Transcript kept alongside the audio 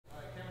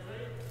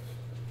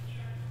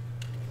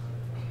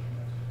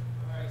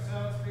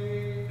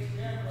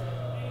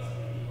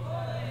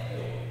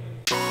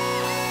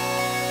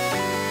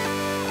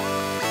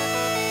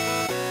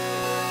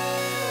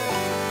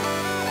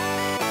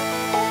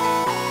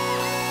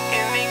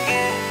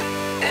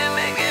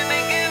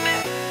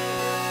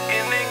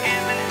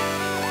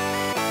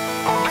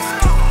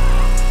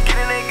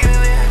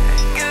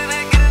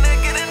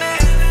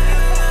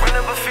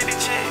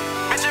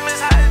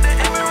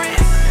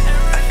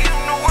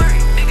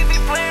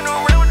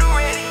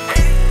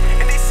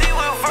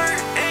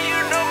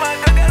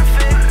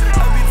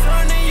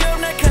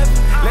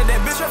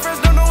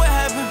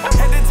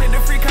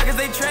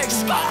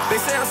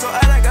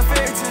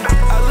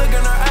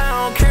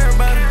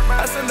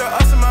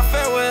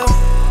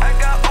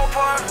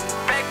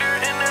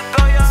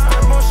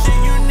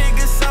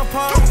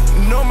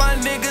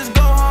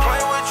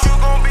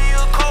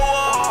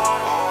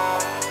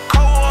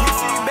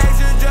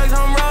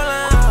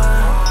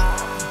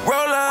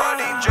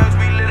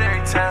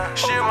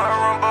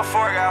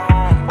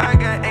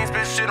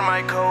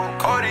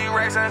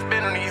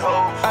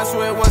I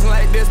swear it wasn't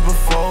like this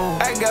before.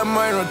 I got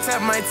money on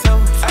top of my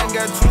toe. I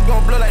got two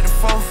gon' blow like the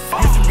fourth.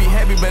 Used to be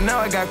happy, but now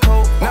I got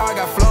cold. Now I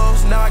got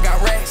flows, now I got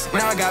racks,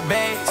 now I got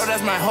bags. Oh, that's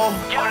my hoe.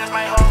 Oh, that's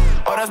my hoe.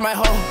 Oh, that's my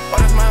hoe. Oh,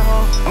 that's my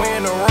hoe. We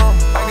in the room.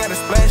 I got a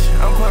splash.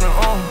 I'm putting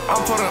on. I'm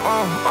putting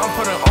on. I'm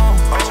putting on.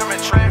 Bitch, I'm in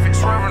traffic,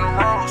 swerving the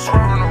road,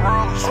 swerving the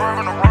road,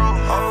 swerving the road.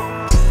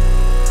 Oh.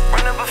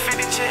 Run up a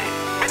 50 check.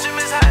 Bitch, I'm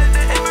as high as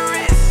the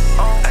Emirates.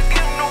 I give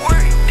them the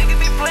work.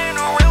 Niggas be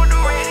playing around with the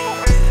rating.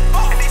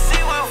 And they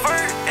see what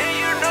vert. And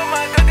you know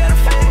my gun got a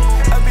fade.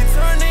 I be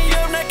turning you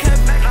up, not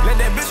capping. Let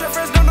that bitch at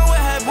first don't know what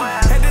happened.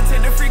 Had to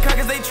take the free car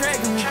cause they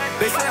tracking me.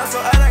 They say I'm so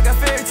out, I got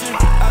fairy tale.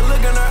 I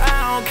look in her eye,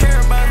 I don't care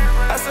about it.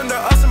 I send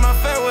her us in my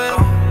farewell.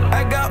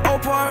 I got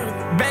Opar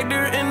back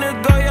there in the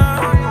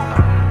Goyard.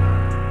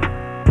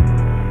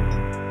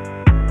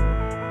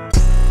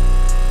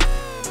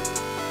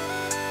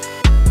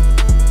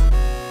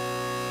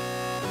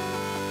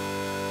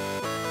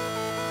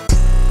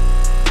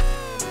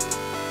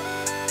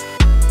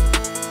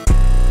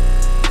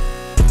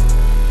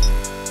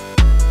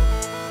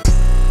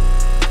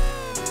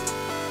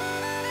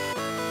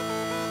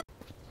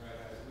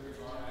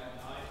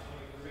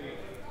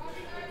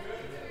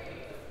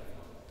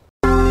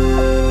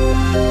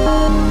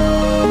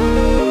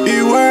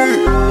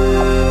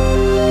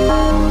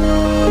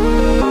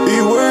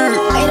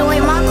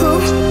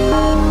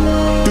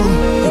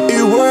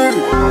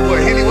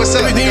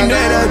 Everything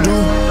that I do,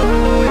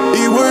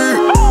 it work,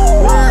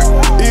 work,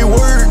 it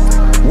work,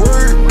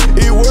 work,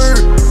 it work,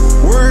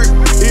 work,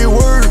 it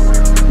work,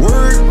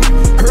 work,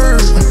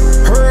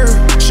 her,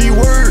 she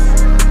work,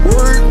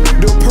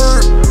 the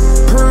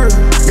perk,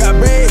 got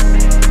back,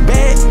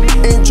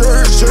 in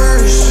church.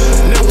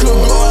 Never could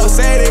go out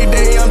Saturday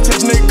day, I'm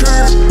touching that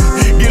curb.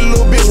 Get a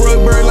little bitch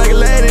rug bird like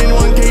Aladdin,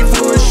 1K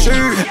for a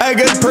shirt. I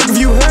got the perk if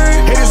you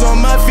heard, haters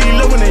on my feet,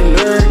 love when they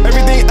learn.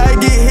 Everything I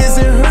get his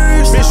and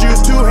hers, bitch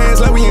use two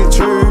hands like we in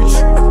church.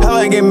 How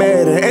I get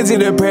mad at empty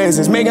the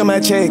presents, making my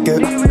check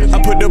up.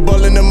 I put the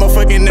ball in the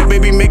motherfucking net,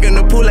 baby, making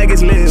the pool like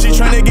it's lit. She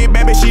tryna get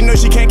back, but she know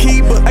she can't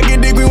keep up. I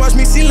get the green, watch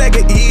me see like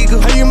an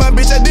eagle. How you my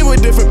bitch, I deal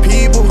with different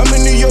people. I'm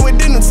in New York with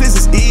denim since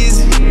it's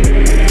easy.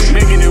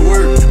 Making it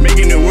work,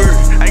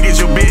 I get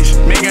your bitch,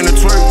 making her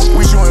twerk.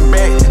 We showing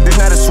back, this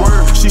not a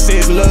swerve. She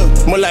says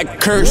love, more like a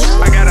curse.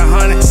 I got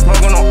 100,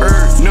 smoking on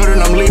earth. Know that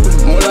I'm leaving,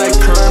 more like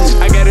Kermit.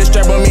 I got a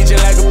strap on me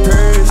just like a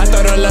purse. I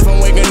thought I left,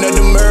 I'm waking up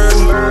the murder.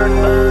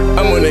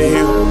 I'm on the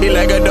hill, eat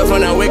like a duff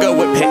when I wake up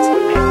with pets.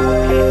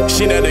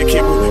 She not a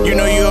keeper, you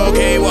know you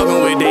okay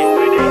walking with that.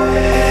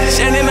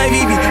 Shining my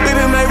VV,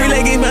 whipping my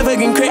relay, get my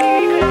fucking crack.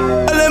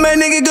 I let my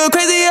nigga go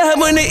crazy, I hop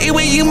on the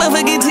E-way, you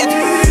motherfucking tip.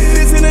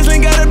 This in this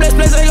link got a blast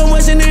place, like I'm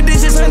washing the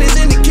dishes, honey's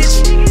in the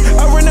kitchen.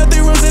 I run up the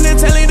rooms and then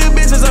telling the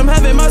bitches I'm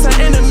having my time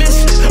in the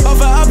mission.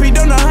 Off of RP,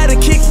 don't know how to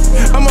kick.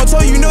 I'm on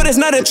tour, you know that's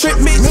not a trick,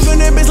 bitch. Look on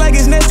that bitch like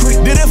it's next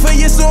week. Did it for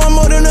you, so I'm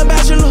more than a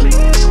bachelor.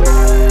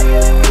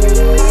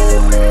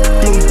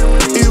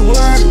 It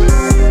work,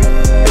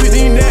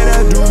 everything that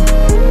I do.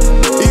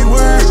 It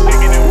work,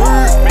 it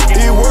work,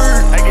 it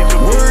work,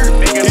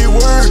 it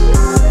work,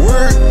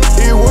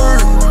 it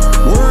work,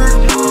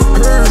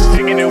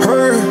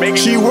 her,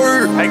 she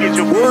work,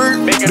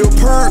 the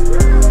perk,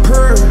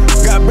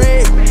 got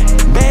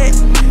back,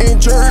 in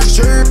church.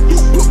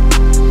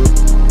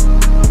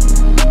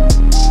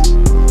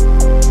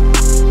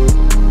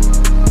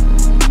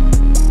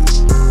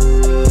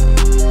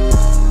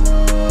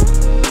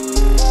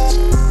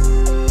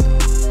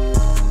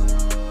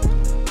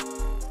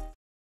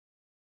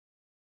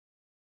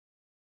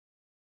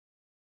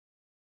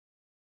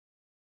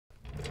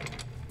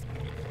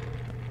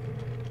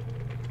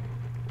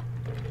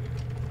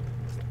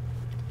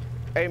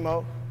 Hey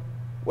Mo,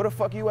 where the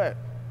fuck you at?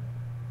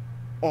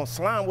 On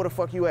slime, where the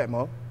fuck you at,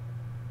 Mo?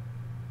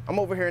 I'm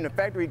over here in the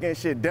factory getting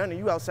shit done and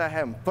you outside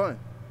having fun.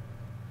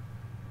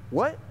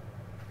 What?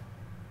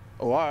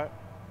 Oh, all right.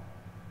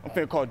 I'm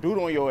finna call Dude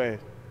on your ass.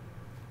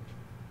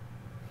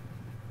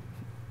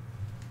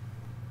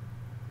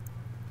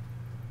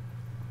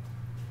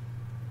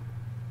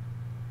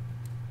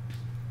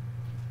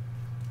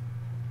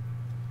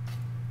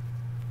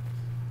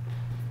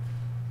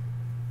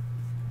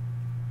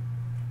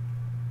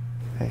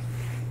 Hey,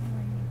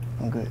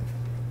 I'm good.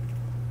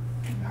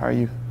 How are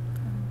you?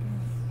 I'm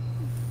good.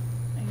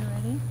 Are you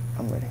ready?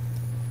 I'm ready.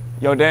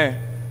 Yo, Dan,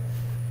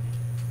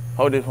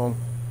 hold this for me.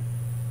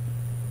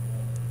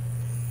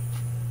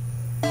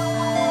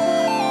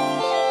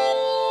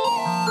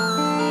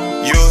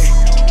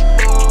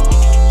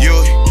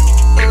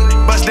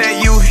 Bust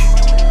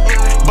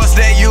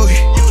that you.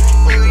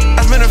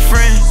 I've been a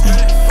friend.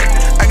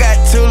 I got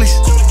toolies.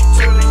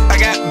 I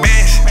got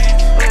bands.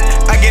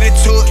 I get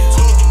into it.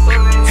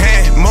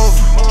 Hand move.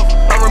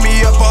 I run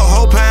me up a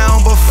whole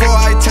pound before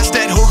I touch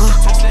that hookah.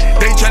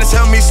 They tryna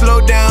tell me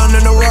slow down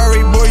in the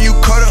Rari, boy, you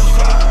caught up.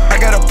 I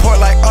got a port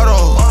like Otto.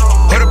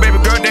 Hold a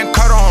baby girl, then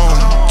cut on.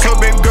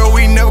 Told baby girl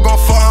we never gon'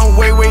 fall. I'm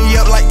way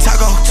up like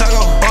taco.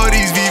 All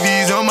these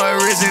VVs on my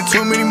wrist and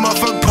too many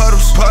motherfucking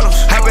puddles.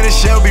 Hop in the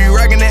Shelby,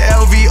 rockin' the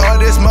LV, all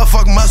this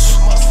motherfucking muscle.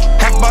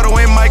 Half bottle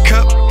in my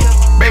cup,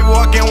 Baby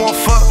walk in, won't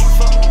fuck.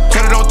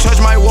 Tell her don't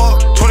touch my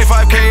walk.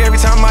 25K every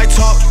time I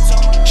talk.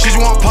 She just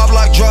want pop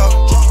like drop.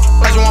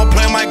 I just want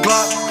play my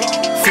Glock.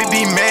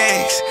 50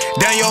 mags.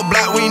 Down your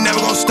block, we ain't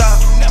never gon' stop.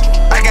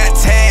 I got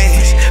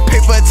tags.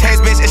 Paper tags,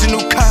 bitch, it's a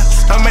new car.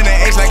 I'm in the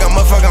H like a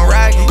motherfucking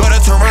rocket. Go to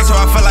Toronto,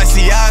 I feel like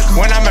Siakam.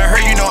 When I'm at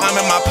her, you know I'm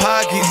in my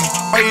pocket.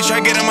 Oh, you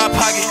try get in my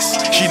pockets.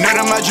 She nut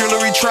in my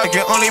jewelry truck.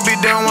 Can only be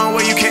done one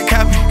way, you can't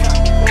copy.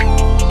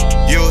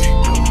 You,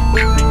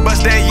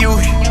 bust that you,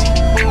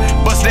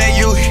 bust that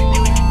you.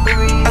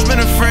 I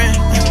been a friend.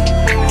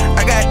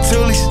 I got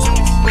toolies,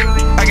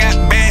 I got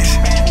bands.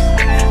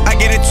 I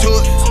get into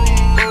it.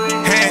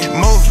 Hand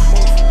move.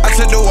 I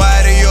took the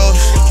wire to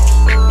yours.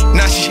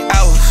 Now she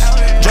ours.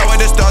 Draw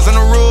with the stars on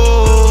the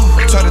roof.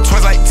 Try the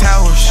twins like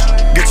towers.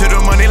 Get to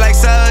the money like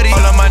Saudi. All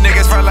of my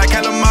niggas fry like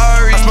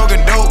calamari. I'm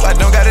smoking dope, I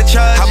don't gotta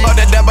charge. How about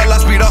that double, I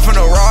speed off in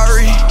a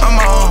Rari. I'm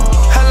on,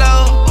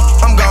 hello,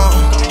 I'm gone.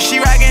 She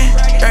rockin',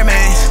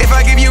 Hermes. If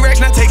I give you Rex,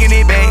 not taking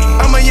it back.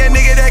 I'm a young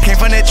nigga that came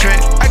from that trip.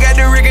 I got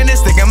the rig and the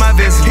stick in my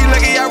visit. He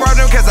lucky I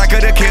robbed him cause I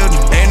could've killed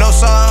him. Ain't no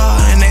saw,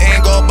 and it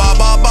ain't go ba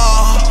ba ba.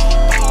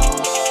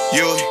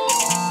 You,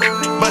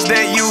 bust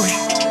that you,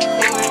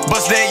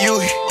 bust that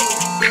you.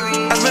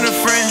 I been a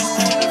friend.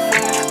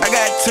 I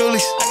got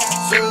toolies,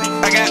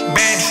 I got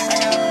bands.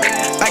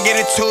 I get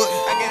into it.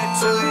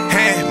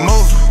 Hand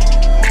move.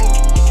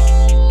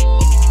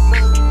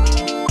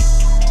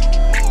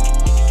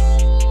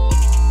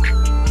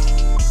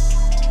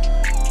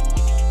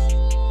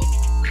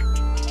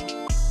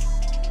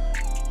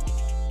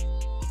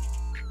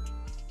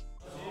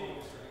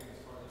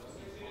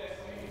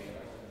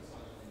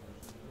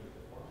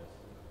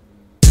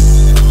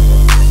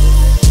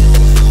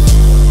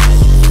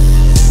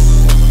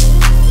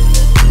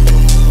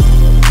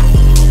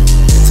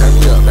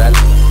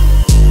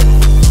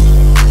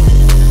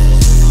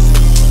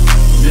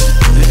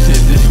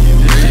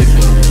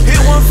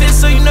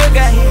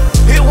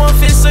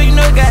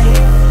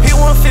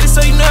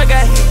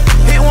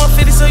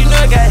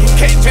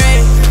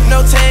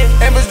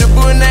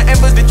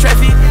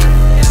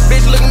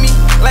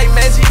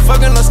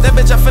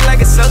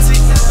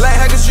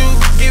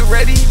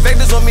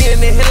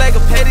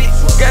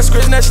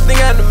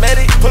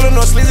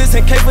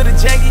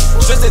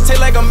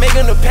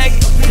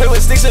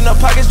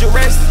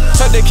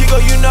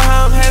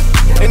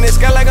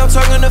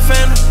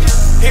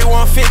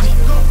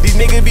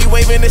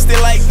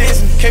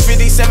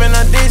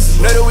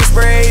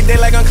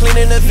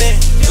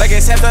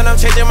 I'm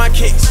changing my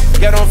kicks.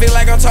 Yeah, don't feel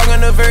like I'm talking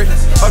to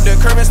virgins. Off the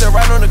curb and still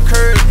right on the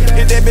curb.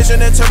 Hit that bitch on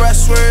that turbo, I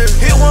swerve.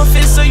 Hit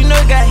 150 so you know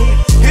it got hit.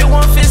 Hit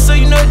 150 so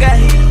you know it got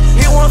hit.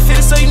 Hit 150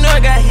 so you know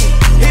it got hit.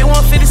 Hit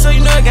 150 so you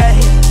know it got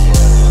hit.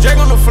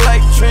 Drag on the flight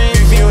train.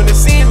 Be on the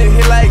scene and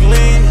hit like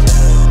Lynn.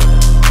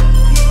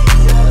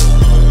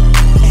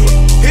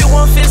 Hit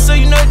 150 so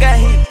you know it got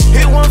hit.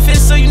 Hit 150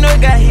 so you know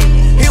it got hit.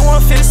 Hit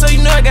 150 so you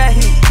know it got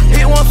hit.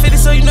 Hit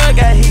 150 so you know it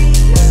got hit.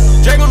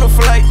 Drag on the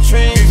flight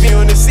train. Be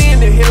on the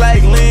scene and hit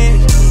like Lynn.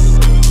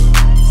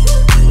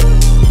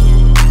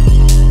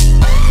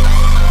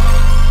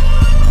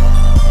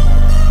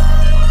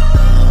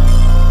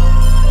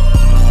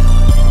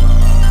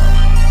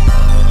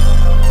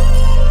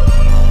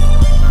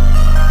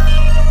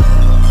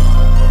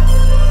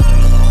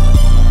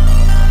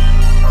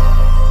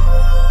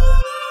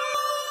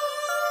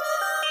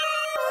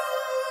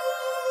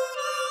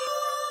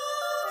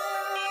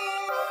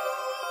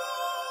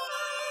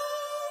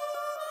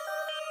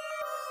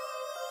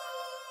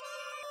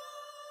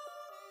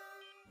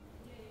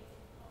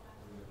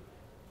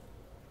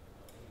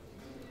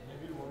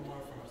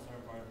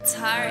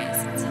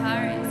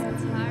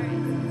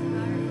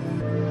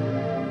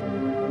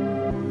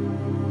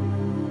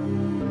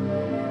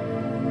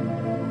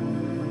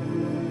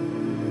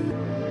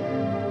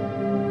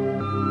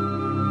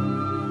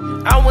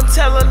 I won't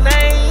tell her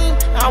name,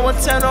 I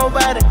won't tell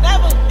nobody.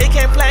 It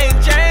can't play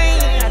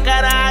Jane, I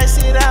gotta ice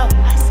it out.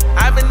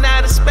 I've been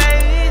out of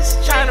space,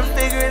 trying to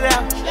figure it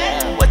out.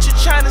 What you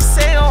trying to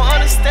say, don't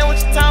understand what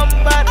you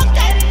talking about.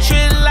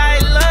 Treat it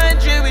like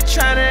laundry, we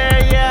trying to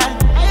air you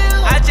out.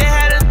 I just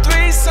had a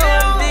threesome,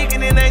 I'm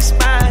digging in they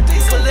spine.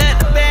 Pull at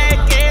the back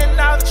end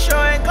off the shore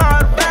and call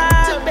the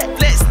vibe.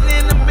 Flexing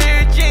in the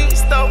mirror jeans,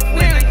 stove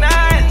with the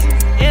nines.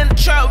 In the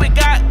truck, we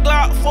got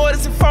Glock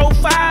 40s and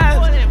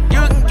 45s.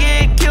 You can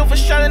get killed for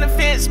straddling the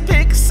fence,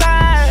 pick a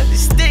side.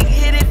 This stick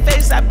hit his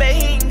face, I bet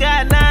he ain't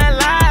got 9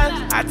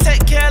 lives. I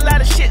take care of a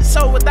lot of shit,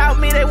 so without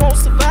me they won't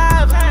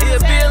survive. It'll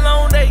be a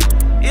long day,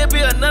 it'll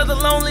be another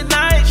lonely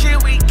night.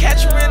 Shit, we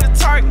catch her in the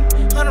target,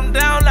 hunt him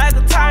down like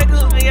a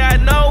tiger. Yeah, I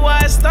know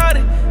why it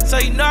started, so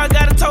you know I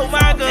gotta tote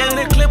my gun. And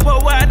the clip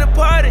up where I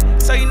departed,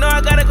 so you know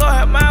I gotta go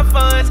have my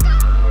fun.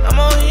 I'm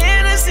on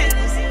Hennessy,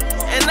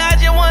 and I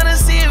just wanna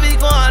see if he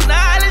gon'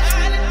 acknowledge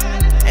me.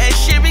 And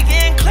shit be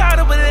getting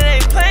clouded, but it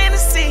ain't plain to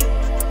see.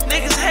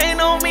 Niggas hate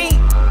on me,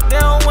 they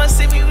don't wanna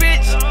see me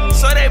rich,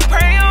 so they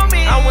pray on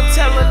me. I won't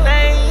tell her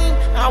name,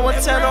 I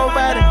won't tell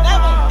nobody.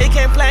 It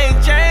can't play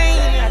Jane,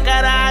 I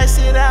gotta ice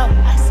it out.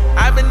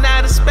 I've been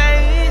out of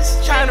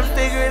space, trying to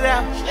figure it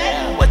out.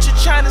 What you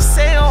trying to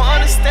say,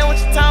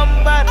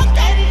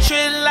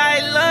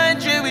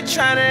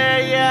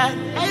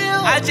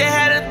 I just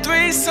had a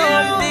threesome,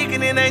 I'm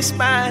digging in they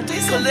spine.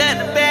 Collect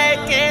the bag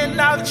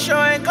and off the show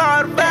and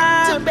call the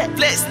vibe.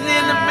 Flexing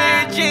in the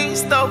mirror,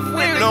 jeans, stuff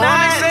with the No, I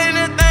ain't nines. saying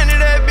nothing to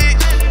that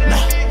bitch.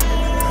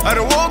 I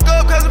done woke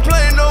up cause I'm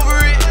playing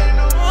over it.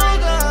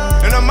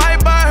 And I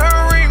might buy her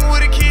a ring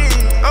with a kid.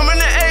 I'm in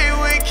the A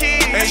with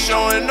kids. Ain't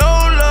showing no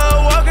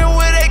love, walking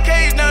with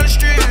AKs down the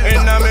street.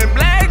 And I'm in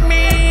black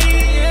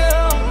meat.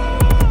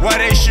 Why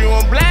they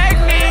shootin' black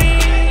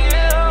meat?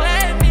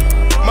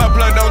 My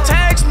plug don't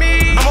tax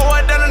me. I'ma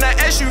walk down in that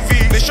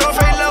SUV. They show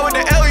fake love with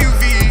the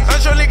LUV.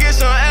 I'm tryna get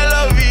some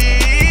LOV.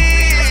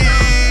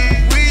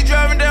 We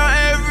driving down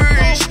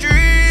every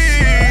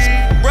street.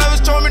 Brothers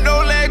told me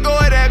don't let go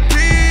of that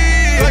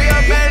piece. But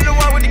y'all better to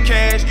walk with the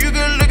cash. You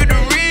can look at the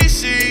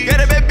receipt.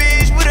 Got a bad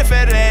bitch with a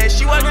fat ass.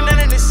 She walking down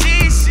in the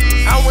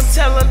CC. I won't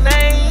tell her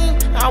name,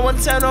 I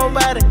won't tell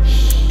nobody.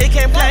 It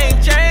can't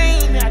plain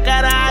Jane, I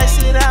gotta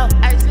ice it out.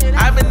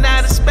 I've been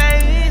out of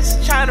space,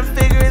 trying to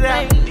figure it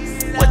out.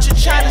 What you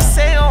trying to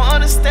say, don't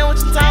understand what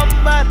you talking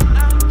about.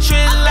 Treat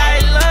it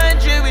like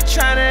laundry, we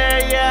trying to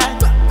air you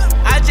out.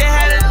 I just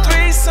had a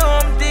threesome,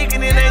 I'm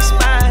digging in they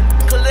spine.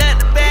 Collect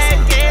the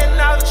bag, getting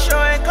off the show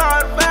and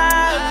call the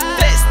vibe.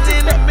 Flexing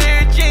in the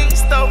mirror, jeans,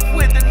 stuff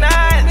with the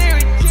nines.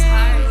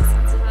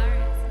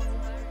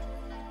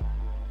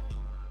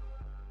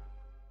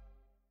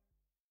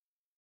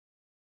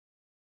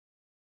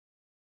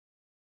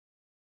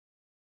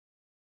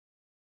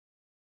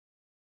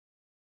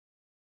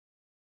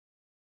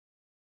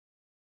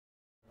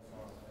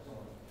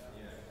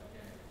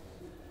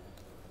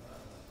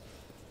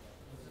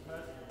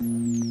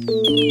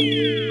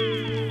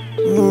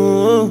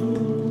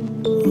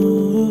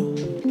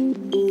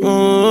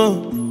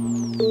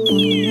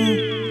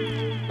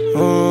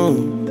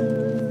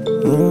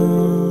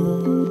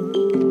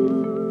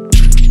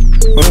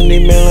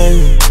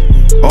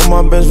 All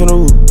my best for the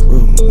hoop.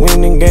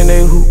 Win and game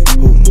they hoop.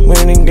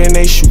 Win and game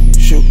they shoot.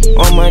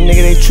 All my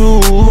nigga they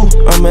choose.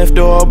 I'm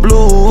after all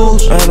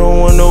blues. I don't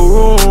want no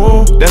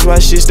room. That's why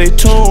shit stay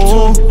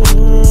tuned.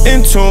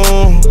 In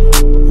tune.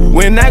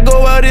 When I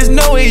go out, there's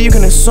no way you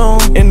can assume.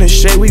 In the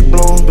shade we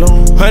bloom.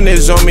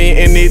 Hundreds on me,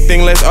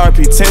 anything less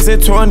RP 10s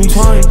and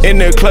 20s. In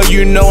the club,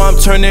 you know I'm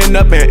turning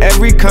up in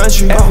every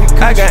country.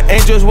 I got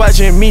angels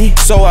watching me,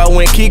 so I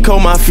went Kiko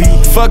my feet.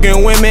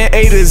 Fucking women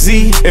A to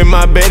Z, and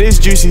my bed is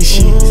juicy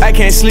sheets. I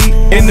can't sleep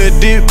in the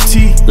dip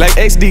tea, like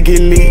XD get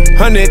leaked.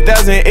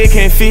 100,000, it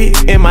can't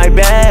fit in my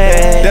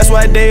bag. That's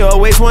why they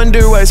always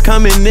wonder what's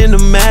coming in the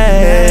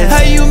mag.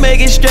 How you make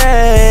it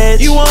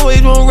stretch? You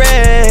always want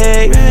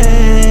rag.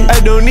 I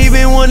don't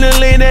even wanna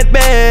lay that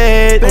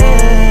bed.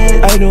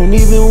 I don't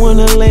even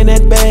wanna lay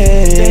that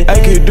bed. I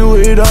could do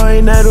it all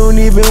and I don't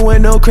even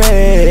want no crack.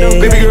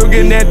 Baby girl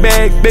getting that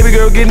bag, baby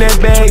girl getting that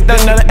bag.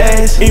 $1,000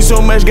 ass, ain't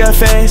so much, got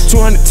fast.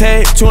 200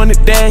 tag,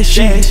 200 dash.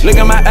 Look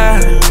at my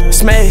eye,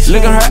 smash.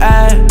 Look at her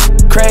eye,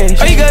 crash.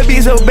 Why you gotta be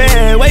so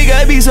bad? Why you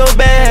gotta be so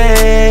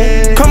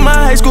bad? Come my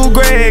high school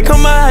grad,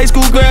 come my high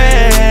school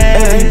grad.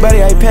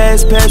 Everybody I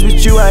pass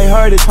with you, I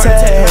heart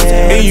attack.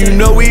 And you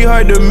know we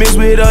hard to miss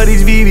with all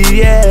these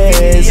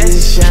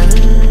VVS.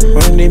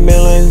 Run they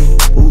melon.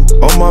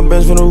 All my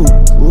best for the hoop.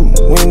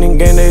 Win and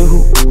game they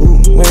hoop.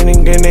 Win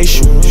and game they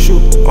shoot.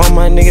 All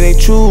my nigga they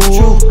choose.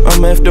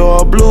 I'm after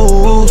all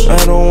blues.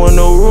 I don't want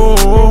no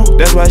room.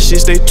 That's why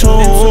shit stay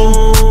tuned.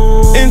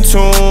 In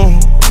tune.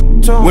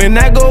 When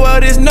I go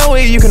out, there's no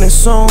way you can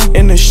assume.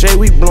 In the shade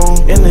we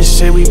bloom. In the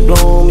shade we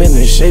bloom. In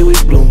the shade we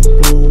bloom.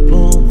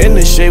 In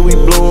the shade we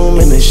bloom.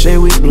 In the shade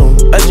we bloom.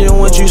 I just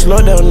want you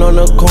slow down on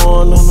the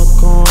corner.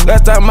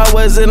 Last time I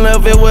was in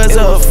love, it was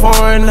a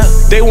foreigner.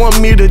 They want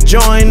me to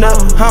join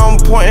up. How I'm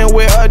pointing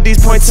with all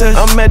these pointers.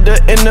 I'm at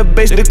the end of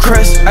base, the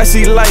crest. I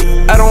see light,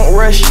 I don't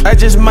rush. I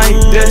just might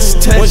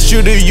just test. Want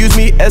you to use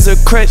me as a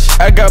crutch.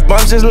 I got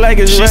bumps just like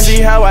a rush.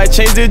 See how I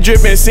changed the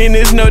drip and seen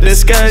there's no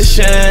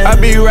discussion. I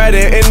be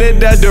riding in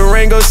the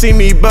Durango, see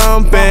me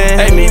bumping.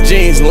 Ain't these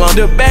jeans long.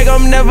 The bag,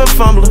 I'm never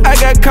fumbling. I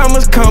got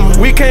commas coming.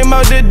 We came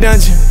out the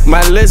dungeon.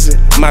 My lizard,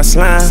 my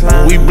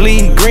slime. We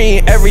bleed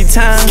green every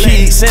time.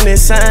 Keep sending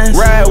signs.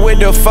 Ride with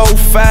the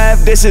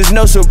 4-5, this is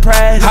no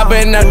surprise.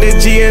 Hopping out the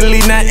G and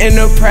lead, not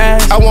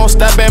Enterprise. I won't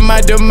stop at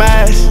my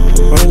demise.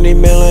 Run they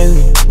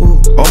melon.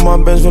 All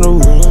my best for the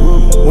hoop.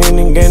 Win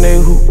and game they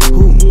hoop.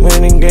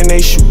 Win and game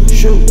they shoot.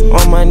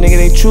 All my nigga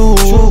they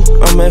choose.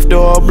 I'm after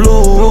all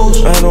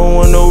blues. I don't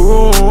want no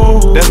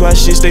room. That's why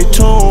shit stay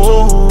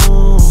tuned.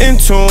 In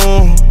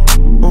tune.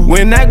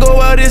 When I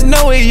go out, there's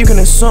no way you can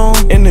assume.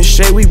 In the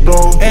shade we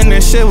bloom. In the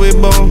shit we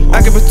boom.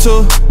 I give it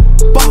two.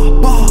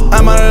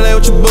 I'm out of lay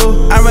with your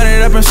boo. I run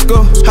it up in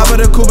school. Hop out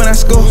the coupe and I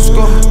school.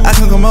 I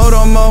can come out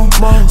on more.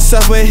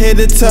 Subway hit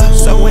the top.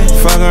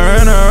 Fuckin'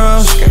 run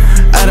around.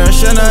 I done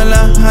shut no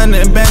love.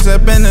 100 bands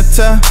up in the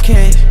top.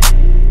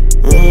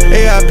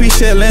 AIP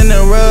shit in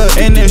the rug,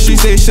 and if she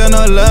say show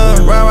no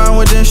love, ride around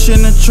with this shit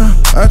in the trunk.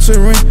 I took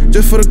ring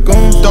just for the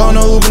goons. Throwing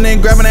no Uber,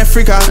 then grabbing that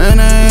freak out, and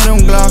I ain't them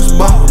Glocks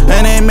ball,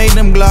 and they make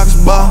them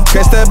Glocks ball.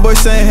 Catch that boy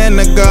saying hit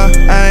the God.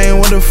 I ain't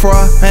with the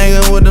fraud,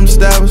 hanging with them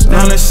stabbers.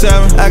 Only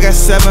 7, I got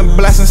 7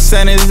 blessings,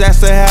 send his ass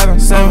to heaven.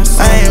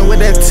 I ain't with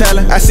that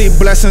telling, I see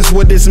blessings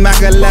with this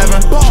Mac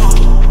 11.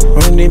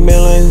 Run these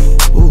men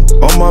like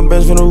all my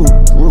best for the hoop.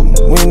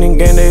 Win and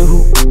game they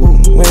hoop.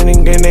 Win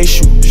and game they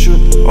shoot.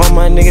 All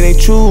my nigga they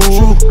true.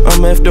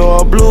 I'm after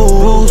all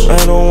blues.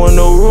 I don't want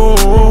no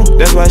room.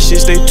 That's why shit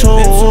stay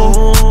tuned.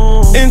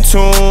 In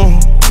tune.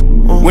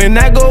 When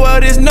I go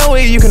out, there's no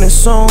way you can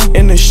assume.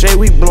 In the shade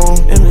we bloom.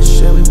 In the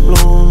shade we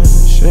bloom. In the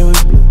shade we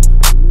bloom.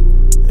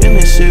 In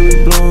the shade we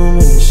bloom.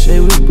 In the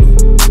shade we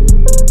bloom.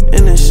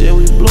 In the shade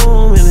we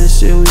bloom. In the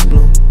shade we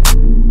bloom.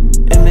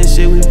 In the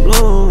shade we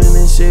bloom. In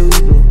the shade we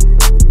bloom.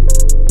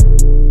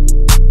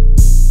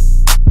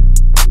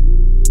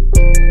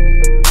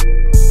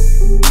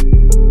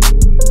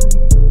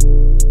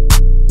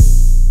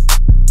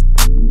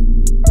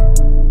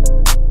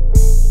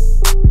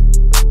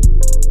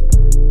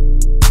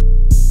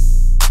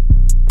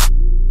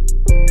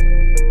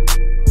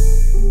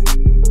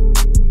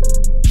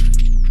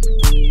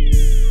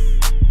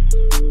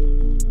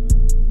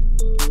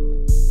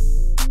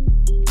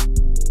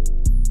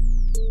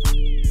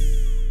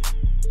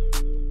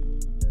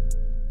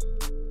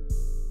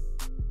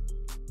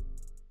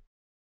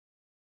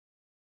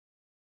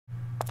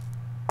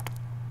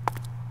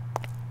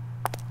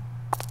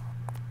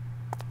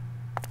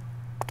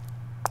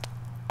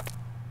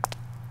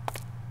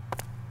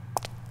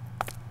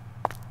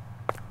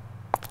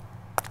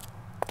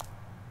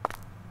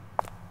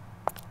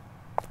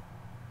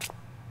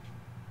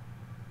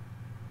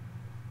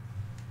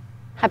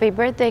 Happy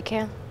birthday,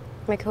 Cam.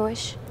 Make a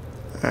wish.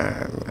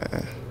 Man.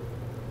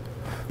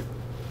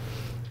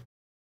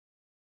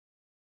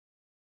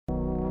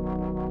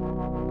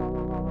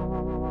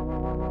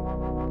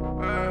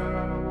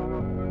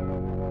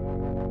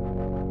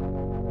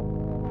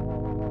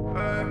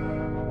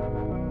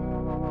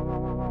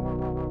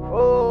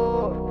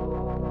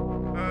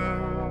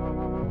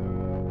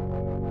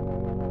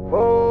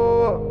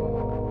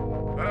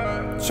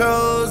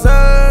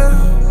 Chosen,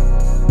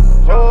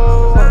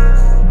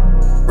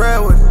 red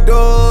with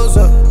doors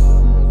up.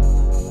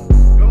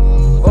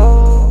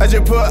 I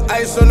just put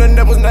ice on the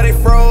nipples, now they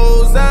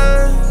frozen.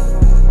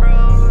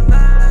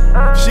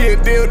 She a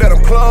deal that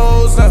I'm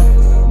closing.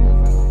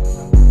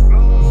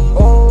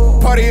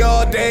 Party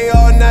all day,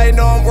 all night,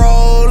 know I'm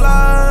rolling.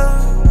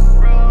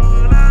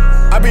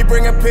 I be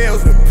bringing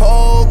pills with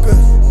poker.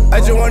 I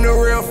just want the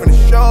real from the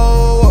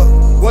show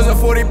up. Was a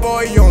 40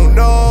 boy, you don't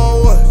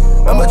know us.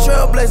 I'm a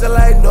trailblazer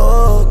like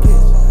no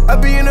kids. I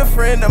be in a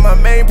friend on my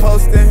main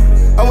posting.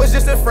 I was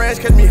just in France,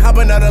 catch me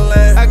hopping out of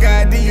land. I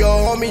got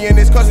Dior on me and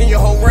it's costing your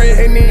whole rent.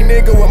 Any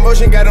nigga with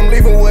motion got him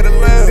leaving with a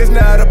lamb. It's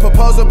not a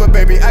proposal, but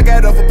baby, I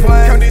got over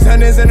plan. Count these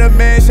hundreds in a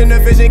mansion, the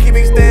vision keep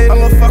extending.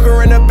 I'm a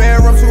fucker in the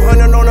bedroom,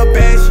 200 on a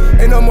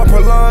bench. Ain't no more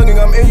prolonging,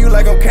 I'm in you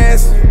like I'm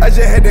cancer. I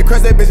just had to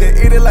crush that bitch and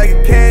eat it like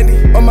a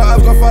candy. All my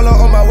ups gon' follow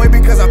on my way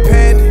because I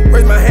panned.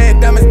 Raise my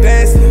hand, diamonds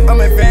dancing,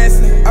 I'm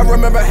advancing. I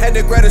remember I had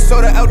to grab a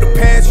soda out the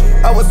pantry.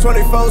 I was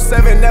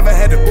 24/7, never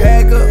had to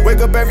pack up. Wake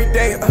up every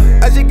day,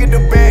 I just get the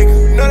bag.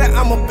 Know that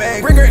I'm a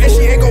bag. Bring her and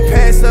she ain't gon'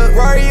 pass up.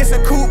 Rari is a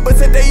coupe, but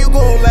today you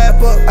gon'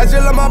 lap up. I just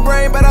love my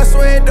brain, but I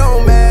swear it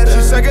don't matter.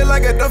 She suck it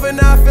like a dolphin,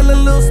 now I feel a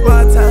little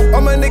smart time.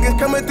 All my niggas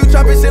coming through,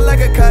 chopping shit like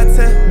a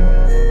cocktail.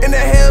 In the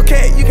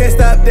Hellcat, you can't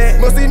stop that.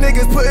 Most these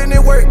niggas putting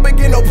in work, but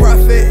get no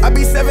profit. I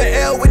be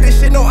 7L with this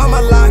shit, no, I'm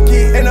a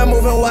locky. And I'm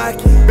moving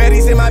wacky.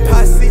 Baddies in my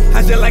posse,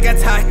 I just like a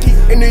Taki.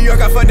 In New York,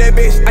 I fuck that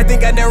bitch, I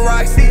think I done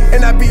Roxy.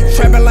 And I be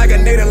trapping like a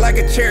native, like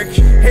a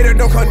Cherokee. Hater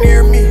don't come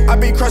near me. I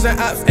be crossing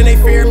ops and they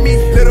fear me.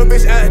 Little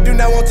bitch, I do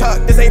not want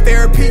talk, this ain't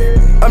therapy.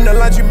 I'm the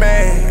laundry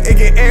man, it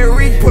get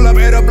airy. Pull up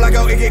at a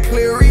blackout, it get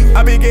cleary.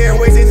 I be getting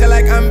wasted just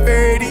like I'm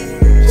Verdi.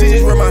 She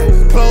just rip my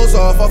clothes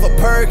off a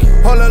perk.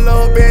 Hold a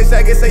little bitch,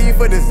 I can say you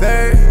for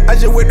dessert. I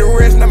just with the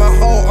wrist, now my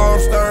whole arm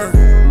stern.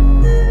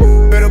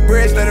 Build a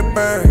bridge, let it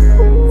burn.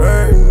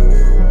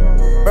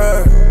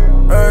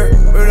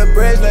 Build a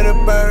bridge, let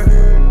it burn.